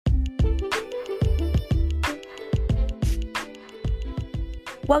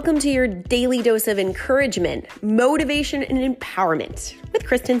Welcome to your daily dose of encouragement, motivation, and empowerment with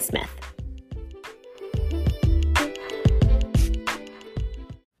Kristen Smith.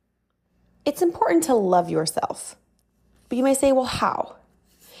 It's important to love yourself. But you may say, well, how?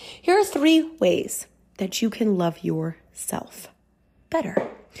 Here are 3 ways that you can love yourself better.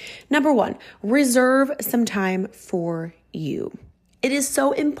 Number 1, reserve some time for you. It is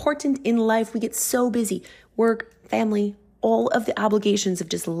so important in life. We get so busy. Work, family, all of the obligations of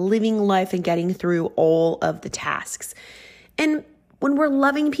just living life and getting through all of the tasks. And when we're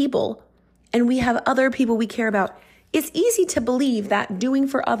loving people and we have other people we care about, it's easy to believe that doing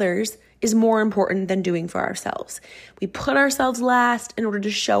for others is more important than doing for ourselves. We put ourselves last in order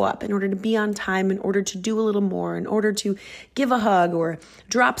to show up, in order to be on time, in order to do a little more, in order to give a hug or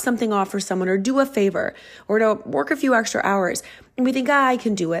drop something off for someone or do a favor or to work a few extra hours. And we think, I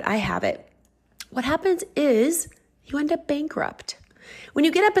can do it. I have it. What happens is you end up bankrupt. When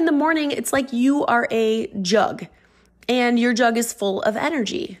you get up in the morning, it's like you are a jug and your jug is full of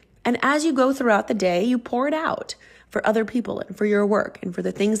energy. And as you go throughout the day, you pour it out for other people and for your work and for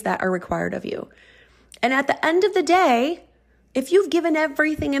the things that are required of you. And at the end of the day, if you've given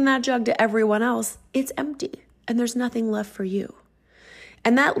everything in that jug to everyone else, it's empty and there's nothing left for you.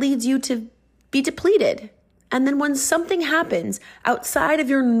 And that leads you to be depleted. And then when something happens outside of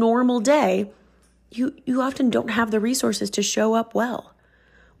your normal day, you often don't have the resources to show up well.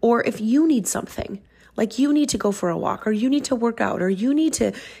 Or if you need something, like you need to go for a walk, or you need to work out, or you need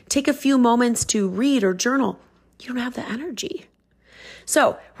to take a few moments to read or journal, you don't have the energy.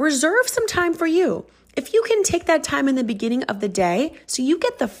 So reserve some time for you. If you can take that time in the beginning of the day, so you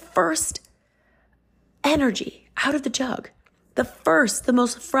get the first energy out of the jug, the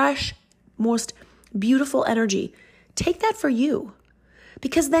most fresh, most beautiful energy, take that for you.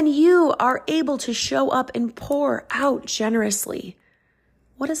 Because then you are able to show up and pour out generously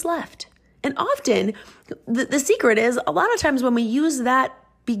what is left. And often, the secret is a lot of times when we use that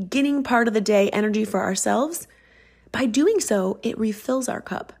beginning part of the day energy for ourselves, by doing so, it refills our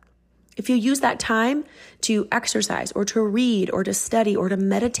cup. If you use that time to exercise or to read or to study or to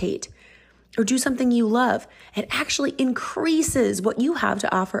meditate or do something you love, it actually increases what you have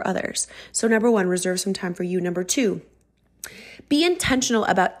to offer others. So number 1, reserve some time for you. Number 2, be intentional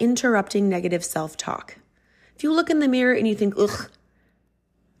about interrupting negative self-talk. If you look in the mirror and you think, ugh,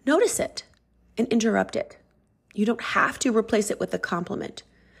 notice it and interrupt it. You don't have to replace it with a compliment,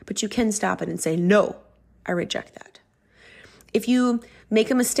 but you can stop it and say, no, I reject that. If you make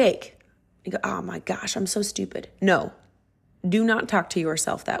a mistake, you go, oh my gosh, I'm so stupid. No, do not talk to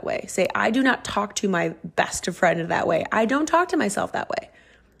yourself that way. Say, I do not talk to my best friend that way. I don't talk to myself that way.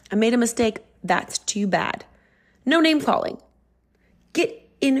 I made a mistake. That's too bad. No name calling. Get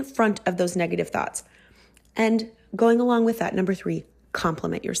in front of those negative thoughts. And going along with that, number 3,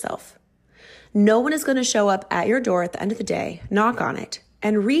 compliment yourself. No one is going to show up at your door at the end of the day, knock on it,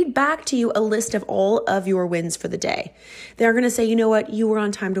 and read back to you a list of all of your wins for the day. They're going to say, you know what? You were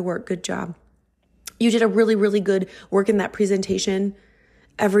on time to work. Good job. You did a really, really good work in that presentation.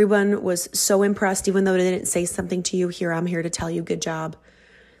 Everyone was so impressed, even though they didn't say something to you. I'm here to tell you, good job.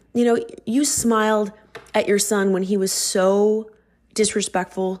 You know, you smiled at your son when he was so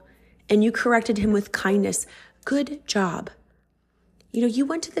disrespectful and you corrected him with kindness. Good job. You know, you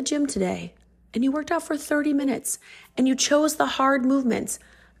went to the gym today and you worked out for 30 minutes and you chose the hard movements.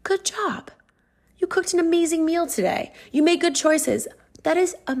 Good job. You cooked an amazing meal today. You made good choices. That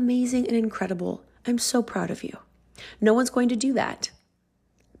is amazing and incredible. I'm so proud of you. No one's going to do that,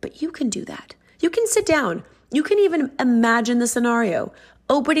 but you can do that. You can sit down. You can even imagine the scenario,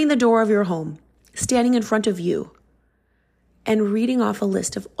 opening the door of your home, standing in front of you, and reading off a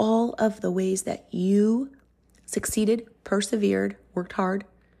list of all of the ways that you succeeded, persevered, worked hard.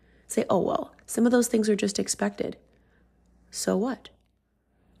 Say, oh, well, some of those things are just expected. So what?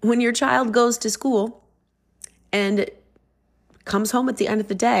 When your child goes to school and comes home at the end of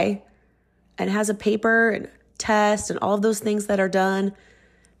the day and has a paper and test and all of those things that are done,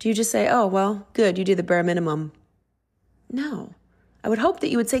 do you just say, oh, well, good, you do the bare minimum? No. I would hope that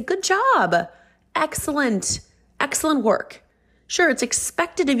you would say, good job. Excellent work. Sure, it's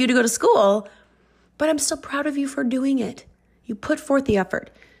expected of you to go to school, but I'm still proud of you for doing it. You put forth the effort.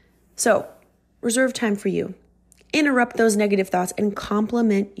 So reserve time for you. Interrupt those negative thoughts and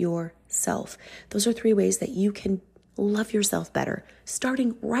compliment yourself. Those are 3 ways that you can love yourself better,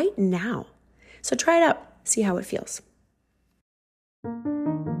 starting right now. So try it out. See how it feels.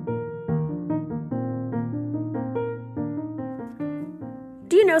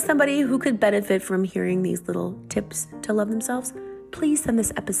 Do you know somebody who could benefit from hearing these little tips to love themselves? Please send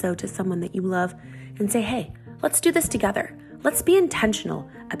this episode to someone that you love and say, hey, let's do this together. Let's be intentional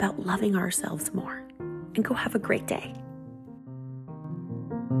about loving ourselves more, and go have a great day.